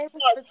name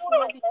is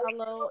Fatima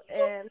Diallo,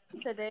 and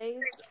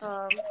today's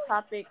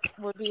topic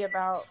will be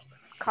about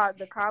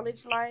the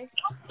college life.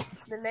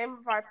 The name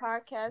of our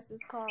podcast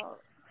is called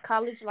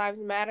College Lives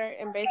Matter,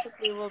 and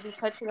basically we'll be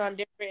touching on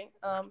different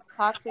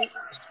topics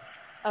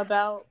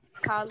about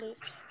college.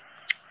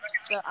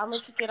 So I'm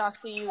gonna kick it off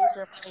to you,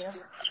 Jeremiah.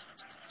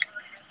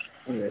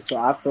 Okay, so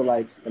I feel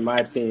like, in my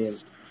opinion,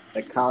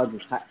 that college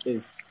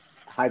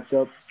is hyped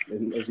up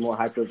and is more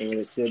hyped up than what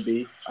it should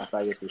be. I feel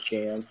like it's a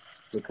scam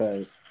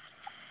because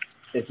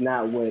it's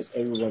not what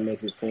everyone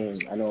makes it seem.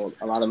 I know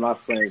a lot of my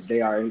friends,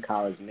 they are in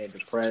college and they're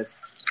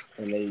depressed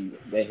and they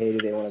hate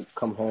it. They want to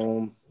come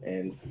home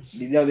and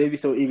they'd be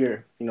so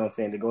eager, what I'm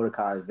saying, to go to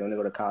college. Then when they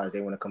go to college,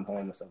 they want to come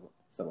home and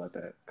stuff like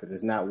that because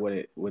it's not what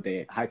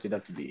they hyped it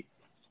up to be.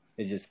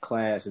 It's just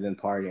class and then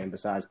partying. And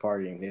besides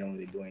partying, they don't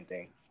really do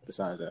anything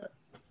besides that.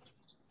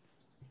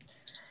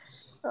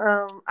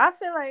 I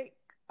feel like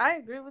I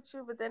agree with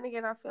you, but then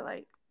again, I feel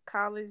like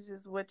college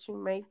is what you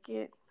make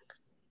it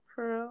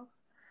for real.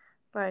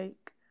 Like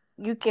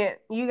you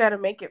got to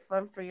make it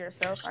fun for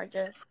yourself, I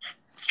guess.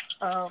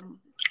 Um,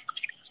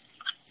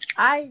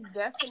 I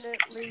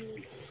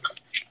definitely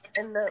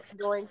ended up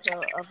going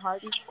to a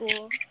party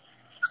school,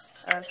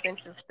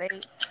 Central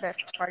State. That's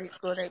a party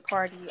school. They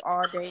party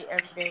all day,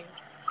 every day,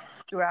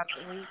 throughout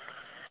the week.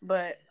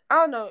 But I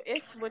don't know.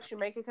 It's what you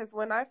make it. Because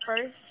when I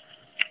first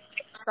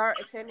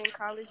started attending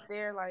college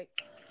there, like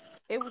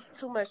it was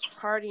too much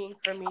partying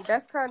for me.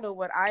 That's kind of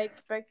what I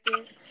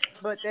expected.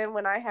 But then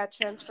when I had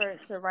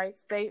transferred to Wright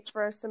State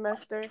for a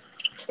semester,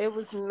 it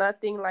was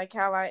nothing like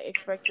how I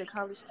expected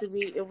college to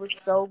be. It was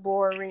so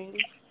boring.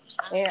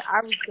 And I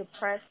was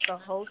depressed the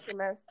whole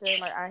semester.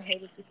 Like I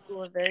hated the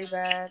school very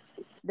bad.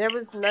 There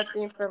was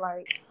nothing for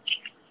like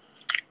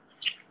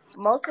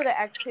most of the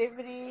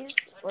activities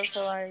were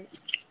for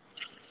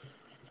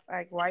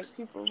like white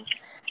people.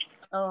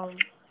 Um,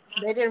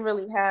 they didn't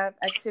really have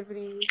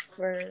activities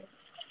for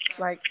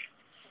like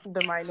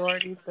the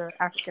minorities, the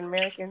African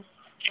Americans.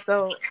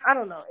 So I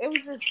don't know. It was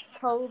just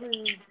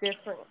totally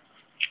different.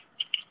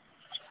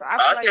 So I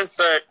feel I like can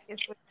say,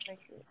 it's what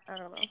makes it. I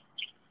don't know.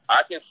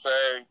 I can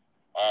say,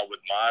 with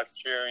my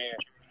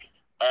experience,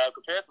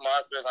 compared to my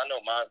experience, I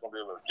know mine's gonna be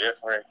a little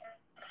differently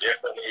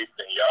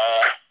than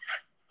y'all.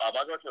 I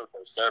go to a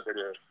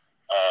conservative,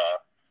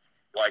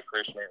 white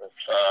Christian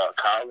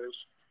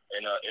college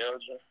in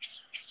Elgin,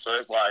 so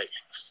it's like,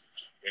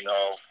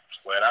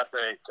 when I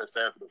say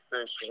conservative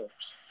Christian,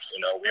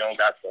 we don't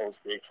got those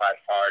big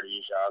fight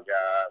parties y'all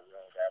got. We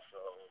don't got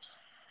those.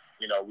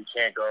 We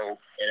can't go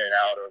in and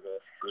out of the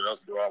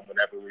girls' dorm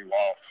whenever we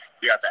want.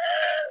 We have to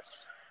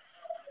ask.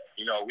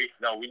 We not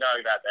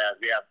even have to ask.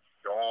 We have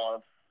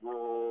dorm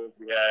rules.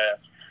 We have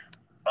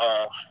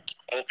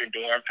open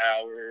dorm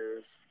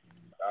hours.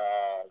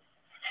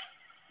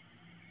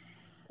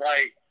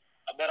 But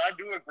I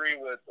do agree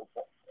with a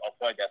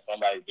point that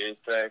somebody did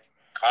say.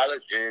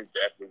 College is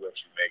definitely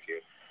what you make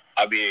it.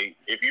 I mean,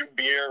 if you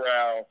be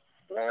around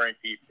boring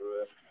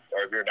people,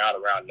 or if you're not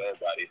around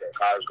nobody, then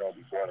college is gonna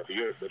be boring.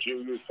 But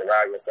you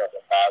surround yourself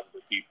with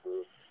positive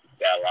people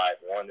that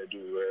want to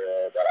do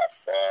well, that are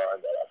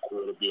fun, that are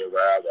cool to be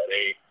around, that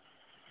ain't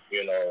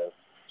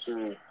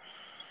too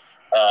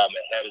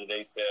ahead of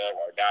themselves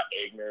or not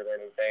ignorant or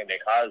anything. Then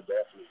college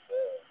definitely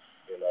fun.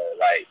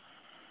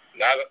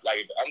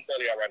 I'm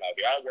telling y'all right now, if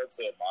y'all went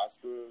to my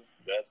school,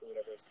 Jackson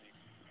University,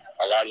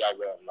 a lot of y'all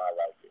will not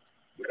like it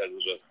because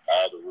it's just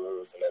all the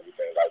rules and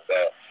everything like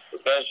that.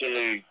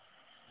 Especially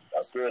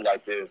a school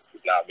like this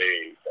is not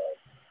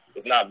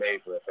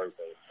made for a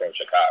person from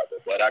Chicago.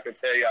 But I can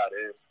tell y'all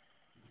this,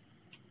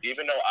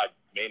 even though I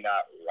may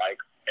not like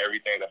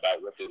everything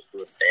about what this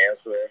school stands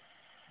for,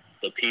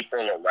 the people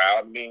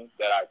around me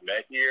that I've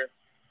met here,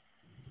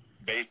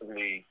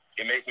 basically,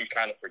 it makes me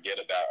kind of forget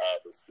about all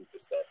the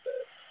stupid stuff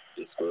that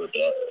this school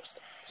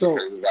does. So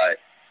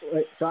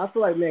I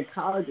feel like, man,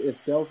 college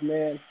itself,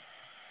 man,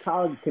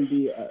 college can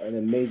be an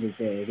amazing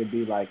thing. It can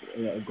be like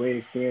a great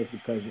experience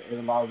because it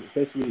allows,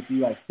 especially if you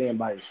like staying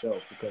by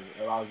yourself, because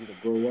it allows you to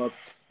grow up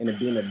and to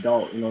be an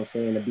adult, and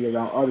be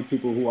around other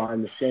people who are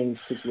in the same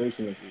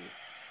situation as you.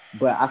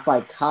 But I feel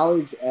like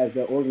college as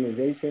the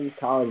organization,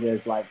 college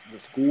as like the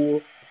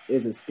school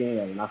is a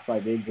scam. And I feel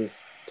like they're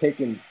just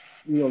taking,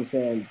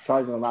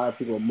 charging a lot of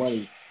people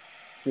money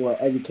for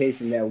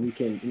education that we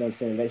can,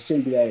 that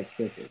shouldn't be that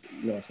expensive.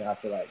 I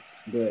feel like.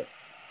 But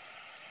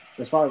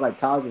as far as like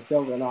college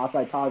itself, I feel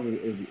like college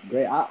is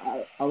great.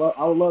 I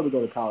would love to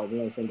go to college,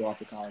 go off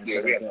to college and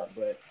stuff like that.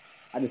 But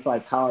I just feel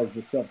like college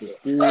itself, the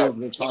schools,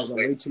 they're charging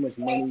way too much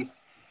money,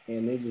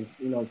 and they just,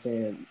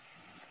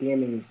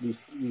 scamming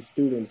these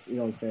students,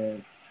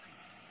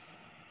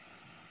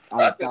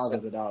 out of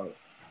thousands of dollars.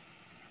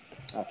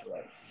 I feel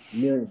like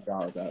millions of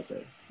dollars, I would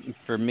say.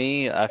 For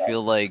me, I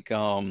feel like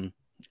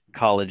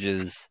college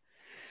is,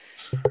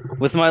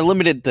 with my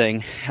limited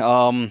time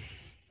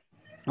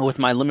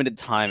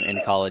in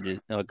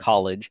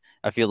college,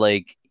 I feel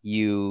like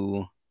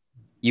you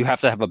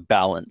have to have a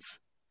balance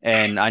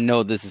And I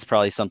know this is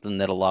probably something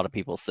that a lot of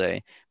people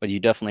say, but you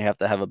definitely have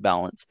to have a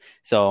balance.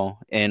 So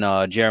in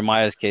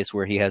Jeremiah's case,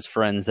 where he has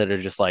friends that are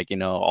just like,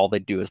 all they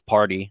do is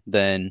party,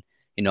 then,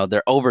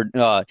 they're I don't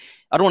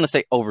want to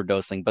say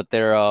overdosing, but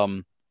they're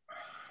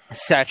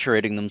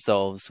saturating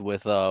themselves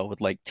with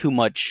like too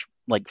much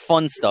like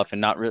fun stuff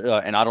and not really,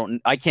 and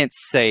I can't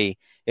say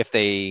if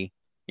they,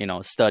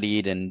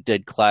 studied and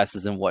did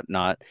classes and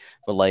whatnot,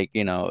 but like,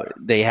 they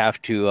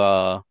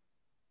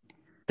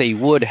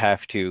would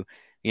have to,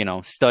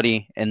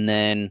 study, and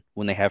then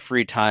when they have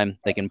free time,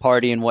 they can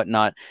party and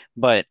whatnot.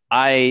 But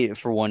I,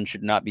 for one,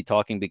 should not be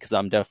talking because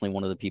I'm definitely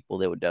one of the people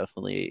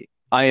that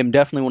I am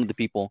definitely one of the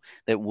people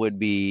that would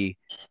be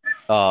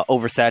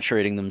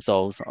oversaturating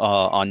themselves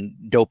on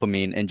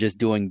dopamine and just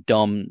doing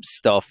dumb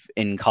stuff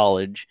in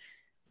college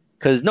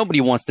because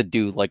nobody wants to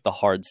do like the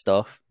hard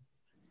stuff.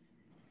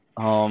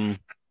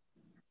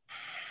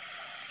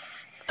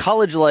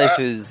 College life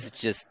is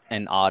just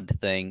an odd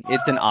thing.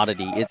 It's an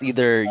oddity. It's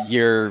either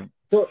you're.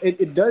 So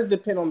it does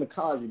depend on the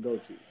college you go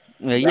to.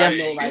 Yeah, I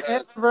know, like,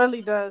 it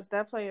really does.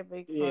 That play a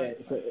big part. Yeah,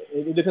 so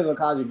it depends on the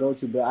college you go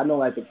to, but I know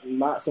like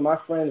my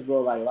friends,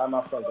 bro, like a lot of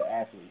my friends are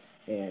athletes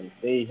and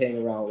they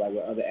hang around like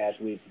with other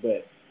athletes.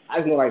 But I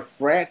just know like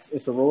frats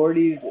and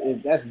sororities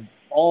that's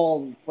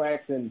all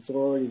frats and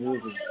sororities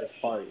is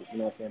parties, you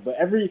know what I'm saying? But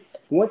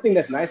one thing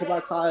that's nice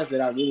about college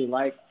that I really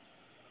like,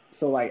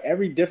 so like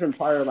every different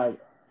part of like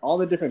all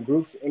the different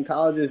groups in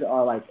colleges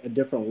are like a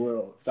different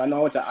world. So I know I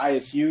went to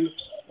ISU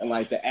and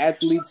like the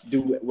athletes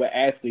do what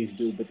athletes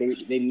do, but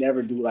they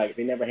never do like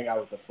they never hang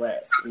out with the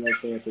frats. You know what I'm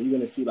saying? So you're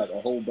gonna see like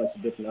a whole bunch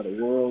of different other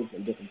worlds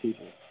and different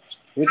people,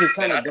 which is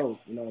kind of dope.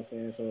 You know what I'm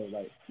saying? So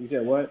like you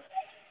said, what?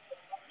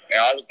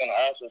 And I was gonna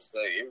also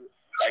say,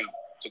 like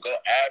to go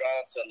add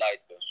on to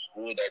like the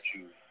school that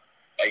you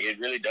like, it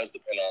really does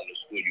depend on the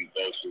school you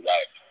go to.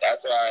 Like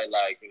that's why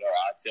I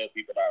tell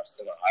people that are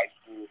still in high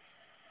school,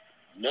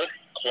 look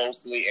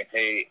closely and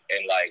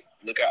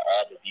look at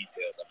all the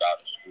details about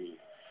the school.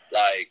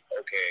 Like,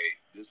 okay,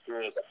 this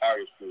school is a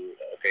party school.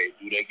 Okay,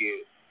 do they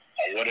get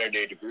what are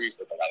their degrees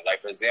looking like?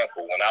 Like, for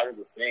example, when I was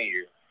a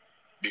senior,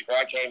 before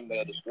I came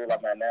to the school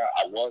I'm at now,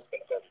 I was going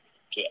to go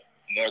to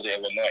Northern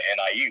Illinois,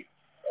 NIU.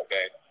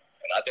 Okay,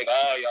 and I think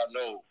all y'all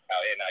know how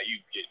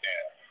NIU get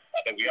down.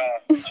 I think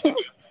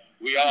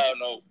we all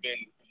know been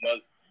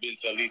to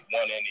at least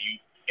one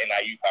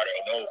NIU party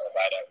or know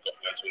somebody that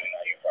went to an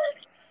NIU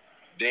party.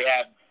 They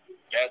have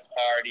guest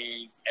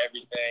parties,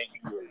 everything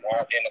you would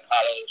want in a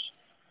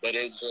college. But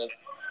it's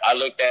just, I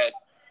looked at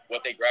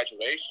what their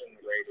graduation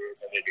rate is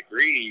and their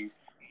degrees,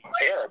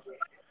 terrible.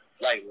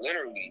 Like,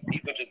 literally,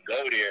 people just go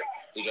there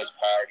to just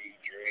party,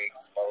 drink,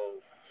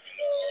 smoke,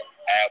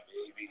 have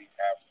babies,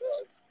 have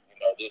sex,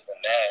 this and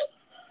that.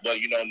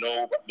 But,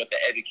 but the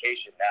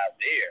education not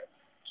there.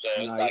 So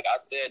it's like I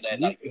said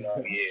that,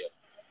 yeah.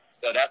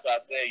 So that's why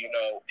I said,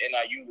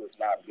 NIU was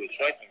not a good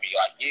choice for me.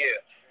 Like, yeah,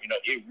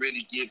 it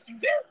really gives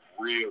you that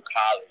real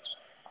college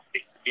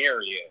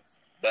experience.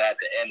 But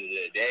at the end of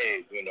the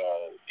day,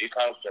 it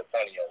comes to a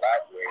point in your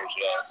life where it's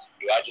just,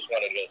 all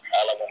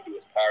I want to do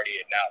is party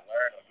and not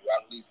learn, or do I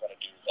at least want to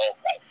do both?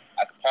 Like,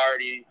 I can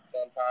party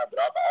sometime,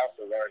 but I can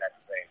also learn at the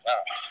same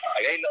time.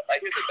 Here's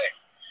the thing.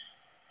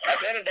 At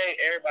the end of the day,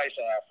 everybody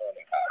should have fun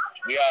in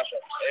college.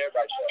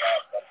 Everybody should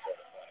have some sort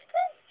of fun in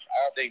college.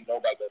 I don't think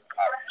nobody goes to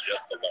college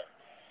just to learn.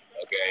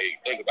 Okay,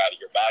 think about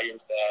it. You're by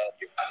yourself.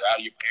 You're out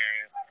of your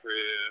parents'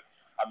 crib.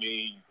 I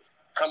mean,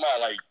 come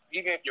on, like,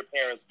 even if your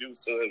parents do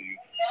tell you,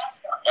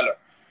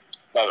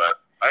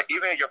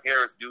 even if your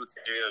parents do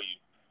tell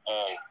you,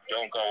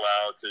 don't go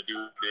out to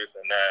do this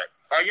and that,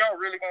 are y'all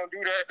really gonna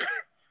do that?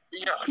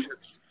 Be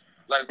honest.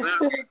 Like,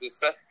 literally, the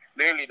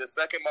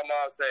second my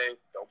mom say,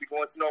 don't be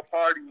going to no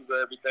parties or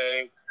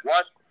everything,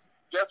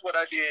 guess what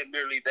I did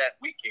literally that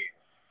weekend?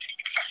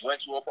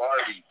 Went to a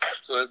party.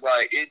 So it's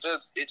like, it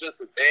just the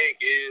thing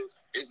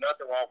is, there's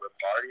nothing wrong with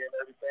partying and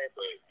everything,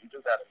 but you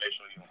just gotta make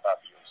sure you're on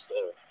top of your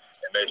stuff.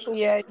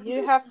 Yeah,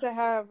 you have to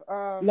have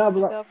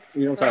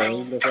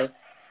self-control.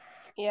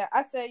 Yeah,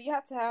 I said you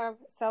have to have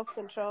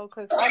self-control,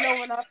 because I know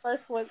when I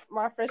first went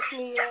my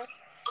freshman year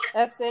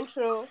at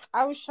Central,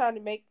 I was trying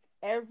to make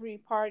every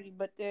party,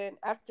 but then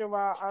after a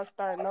while I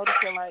started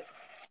noticing like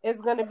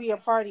it's gonna be a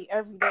party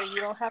every day.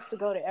 You don't have to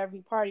go to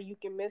every party. You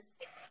can miss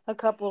a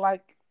couple.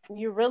 Like,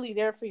 you're really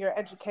there for your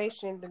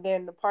education, but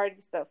then the party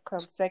stuff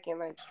comes second.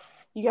 Like,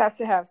 you have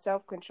to have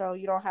self-control.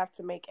 You don't have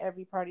to make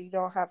every party. You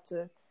don't have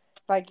to,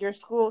 like, your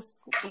school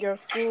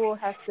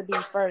has to be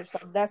first. So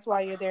that's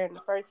why you're there in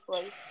the first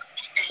place.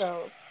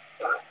 So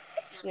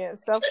yeah,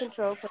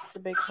 self-control plays a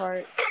big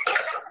part.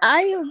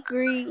 I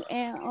agree,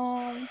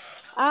 and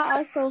I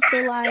also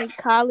feel like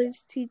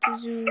college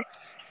teaches you,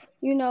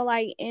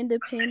 like,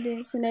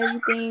 independence and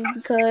everything,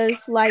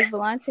 because, like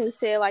Volante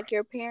said, like,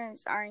 your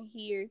parents aren't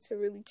here to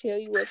really tell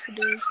you what to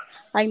do.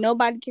 Like,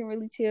 nobody can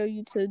really tell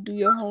you to do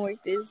your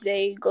homework this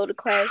day, go to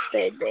class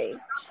that day.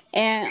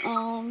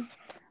 And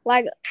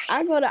like,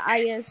 I go to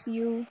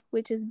ISU,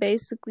 which is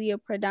basically a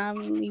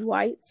predominantly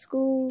white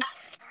school,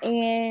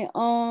 and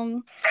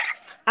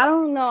I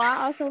don't know.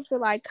 I also feel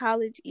like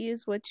college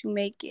is what you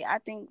make it. I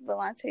think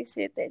Volante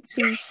said that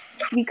too,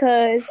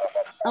 because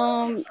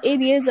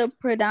it is a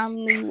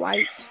predominantly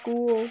white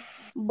school,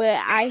 but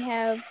I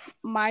have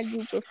my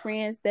group of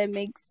friends that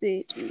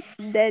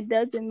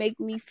doesn't make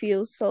me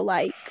feel so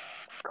like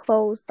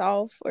closed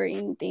off or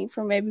anything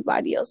from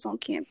everybody else on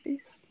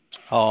campus.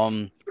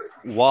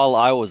 While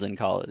I was in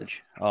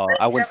college,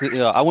 I went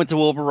to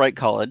Wilbur Wright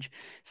College,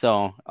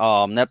 so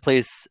that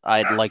place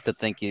I'd like to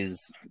think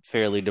is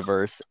fairly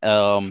diverse.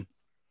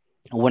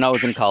 When I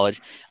was in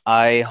college,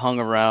 I hung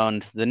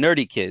around the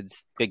nerdy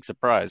kids. Big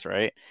surprise,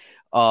 right?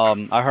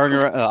 I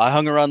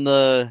hung around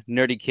the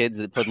nerdy kids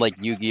that played like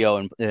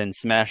Yu-Gi-Oh and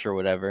Smash or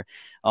whatever.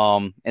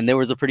 And there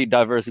was a pretty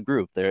diverse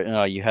group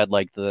there. You had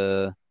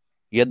the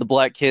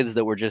black kids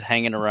that were just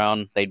hanging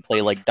around. They'd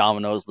play like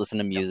dominoes, listen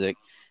to music.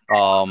 You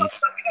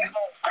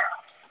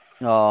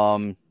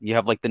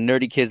have like the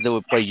nerdy kids that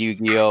would play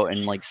Yu-Gi-Oh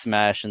and like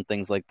Smash and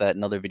things like that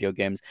and other video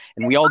games,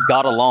 and we all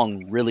got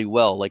along really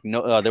well. Like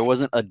there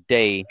wasn't a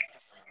day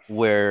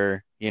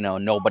where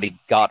nobody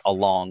got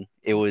along.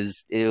 It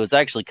was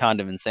actually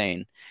kind of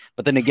insane.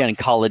 But then again,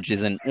 college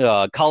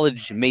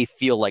may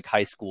feel like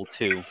high school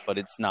too, but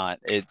it's not.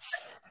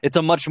 It's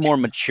a much more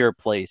mature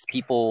place.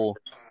 People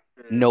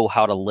know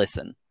how to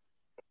listen.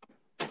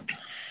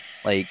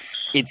 Like,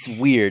 it's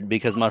weird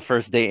because my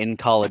first day in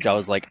college, I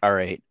was like, all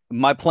right.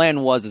 My plan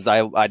is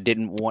I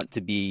didn't want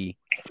to be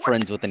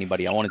friends with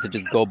anybody. I wanted to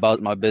just go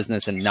about my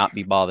business and not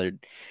be bothered.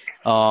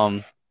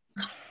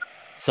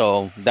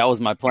 So that was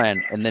my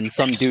plan. And then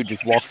some dude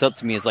just walks up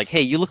to me and is like,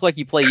 hey, you look like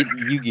you play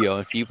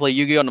Yu-Gi-Oh! Do you play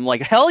Yu-Gi-Oh? And I'm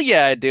like, hell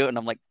yeah, I do. And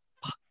I'm like,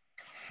 fuck.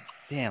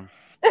 Damn.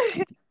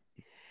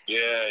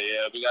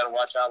 Yeah, we gotta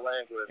watch our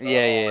language.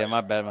 Yeah,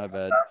 my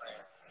bad.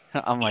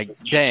 I'm like,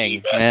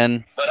 dang,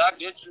 man. But I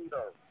get you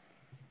though.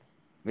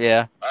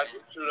 Yeah. I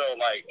get you though.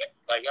 Like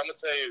I'm gonna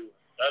tell you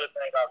another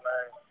thing I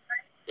learned.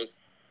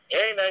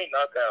 It ain't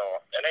nothing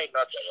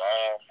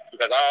wrong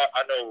because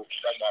I know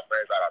some of my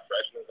friends that are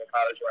freshmen in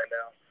college right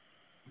now.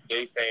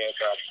 They saying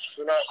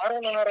I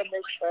don't know how to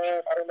make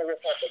stuff. I don't know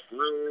what's up the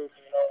groove.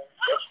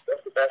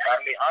 That's the best.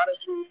 I mean,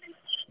 honestly,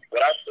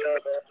 what I tell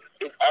them,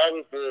 it's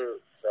always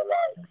good to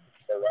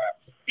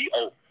be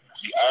open.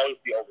 Always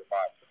be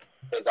open-minded.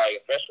 Because,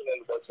 especially when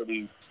you go to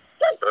these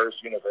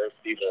diverse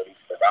universities or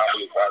these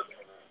predominantly white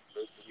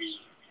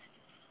universities,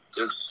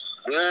 it's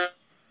good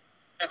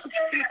to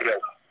keep it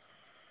open.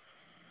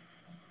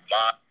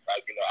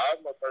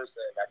 I'm a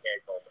person that came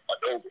from a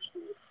Nova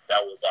school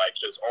that was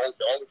just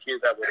the only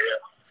kids that were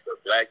there were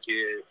black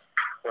kids,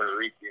 Puerto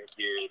Rican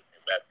kids,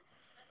 and Mexicans.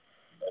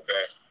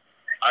 Okay,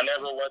 I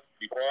never went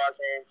before I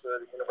came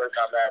to the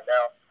university I'm at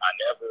now. I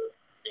never,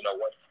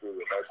 went to school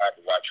with no type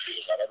of white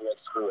students. I never went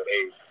to school with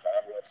Asians. I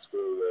never went to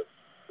school with,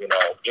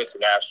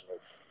 international,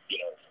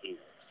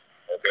 students.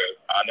 Okay,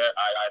 I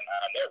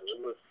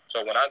never.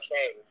 So when I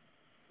came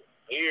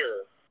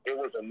here, it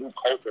was a new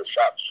culture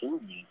shock to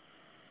me.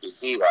 To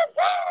see, wow,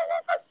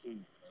 I see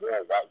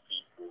more white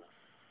people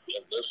in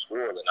this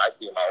school than I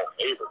see in my own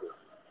neighborhood.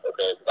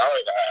 Okay, because I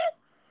don't even have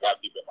white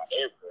people in my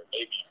neighborhood.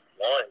 Maybe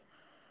one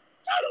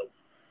out of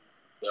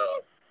the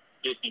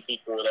 50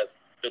 people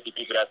that's 50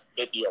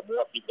 or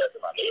more people that's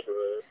in my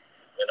neighborhood.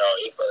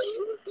 It's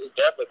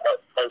definitely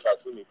first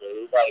out to me. But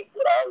it's like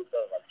what I always say,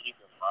 keep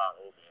your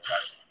mind open.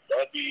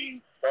 Don't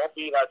be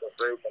afraid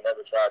to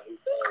never try new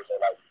things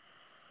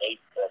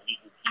or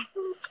meet new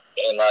people,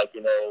 and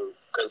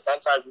because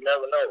sometimes you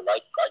never know.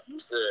 Like you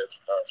said,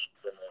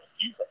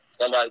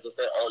 somebody just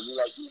said, "Oh, you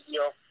like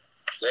Yu-Gi-Oh?"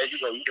 There you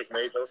go. You just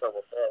made yourself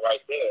a fan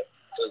right there.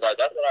 So it's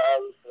that's what I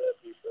always tell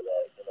people.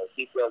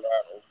 Keep your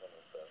mind open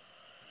and stuff.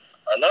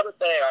 Another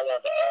thing I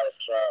wanted to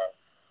ask y'all,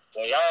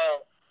 when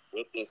y'all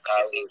with this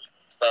college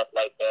stuff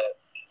like that.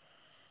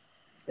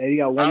 Hey, you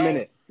got 1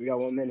 minute. We got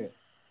 1 minute.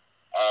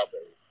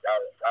 Okay,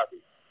 copy.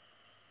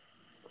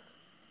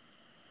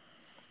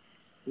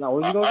 No,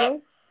 what was you gonna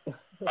say?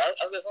 I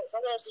said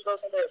somebody else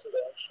said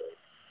that. I'm sure.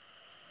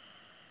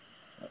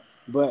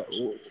 But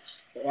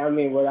I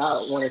mean, what I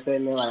want to say,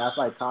 man, I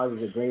feel like college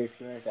is a great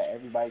experience that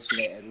everybody should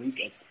at least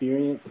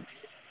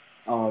experience.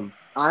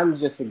 I'm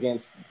just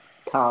against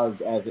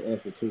college as an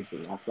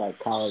institution. I feel like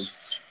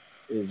college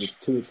is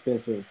just too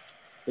expensive.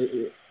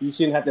 You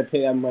shouldn't have to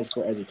pay that much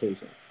for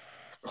education.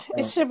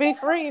 It should be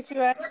free, if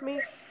you ask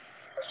me.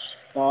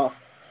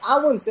 I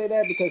wouldn't say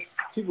that because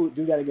people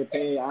do got to get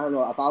paid. I don't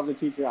know. If I was a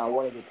teacher, I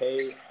want to get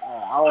paid.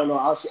 I don't know.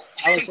 I would say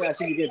I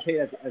should be getting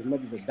paid as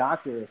much as a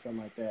doctor or something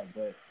like that.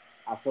 But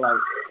I feel like,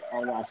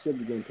 I should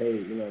be getting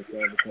paid, you know what I'm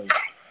saying? Because,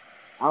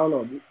 I don't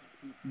know,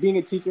 being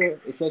a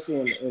teacher,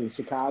 especially in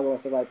Chicago and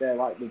stuff like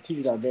that, the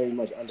teachers are very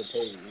much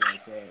underpaid, you know what I'm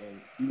saying?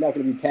 And you're not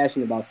going to be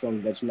passionate about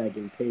something that you're not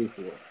getting paid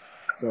for.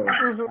 So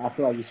I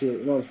feel like you should,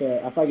 you know what I'm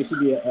saying? I feel like it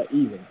should be a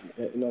even,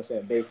 you know what I'm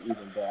saying, base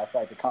even. But I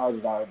feel like the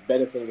colleges are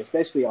benefiting,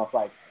 especially off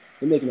they're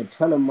making a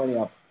ton of money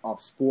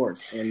off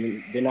sports,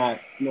 and they're not,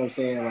 you know what I'm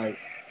saying,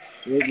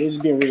 they're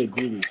just being really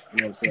greedy,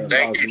 you know what I'm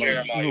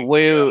saying?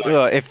 Wait,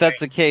 if that's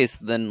the case,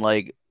 then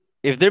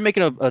if they're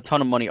making a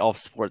ton of money off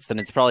sports, then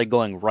it's probably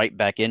going right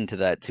back into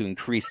that to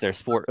increase their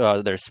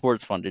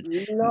sports funded.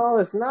 No,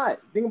 it's not.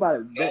 Think about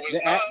it. No,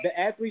 it's not. The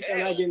athletes are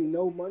not getting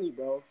no money,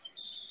 bro.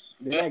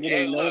 They're not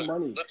getting no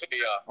money. Look at me,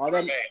 All that-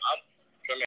 Tremaine,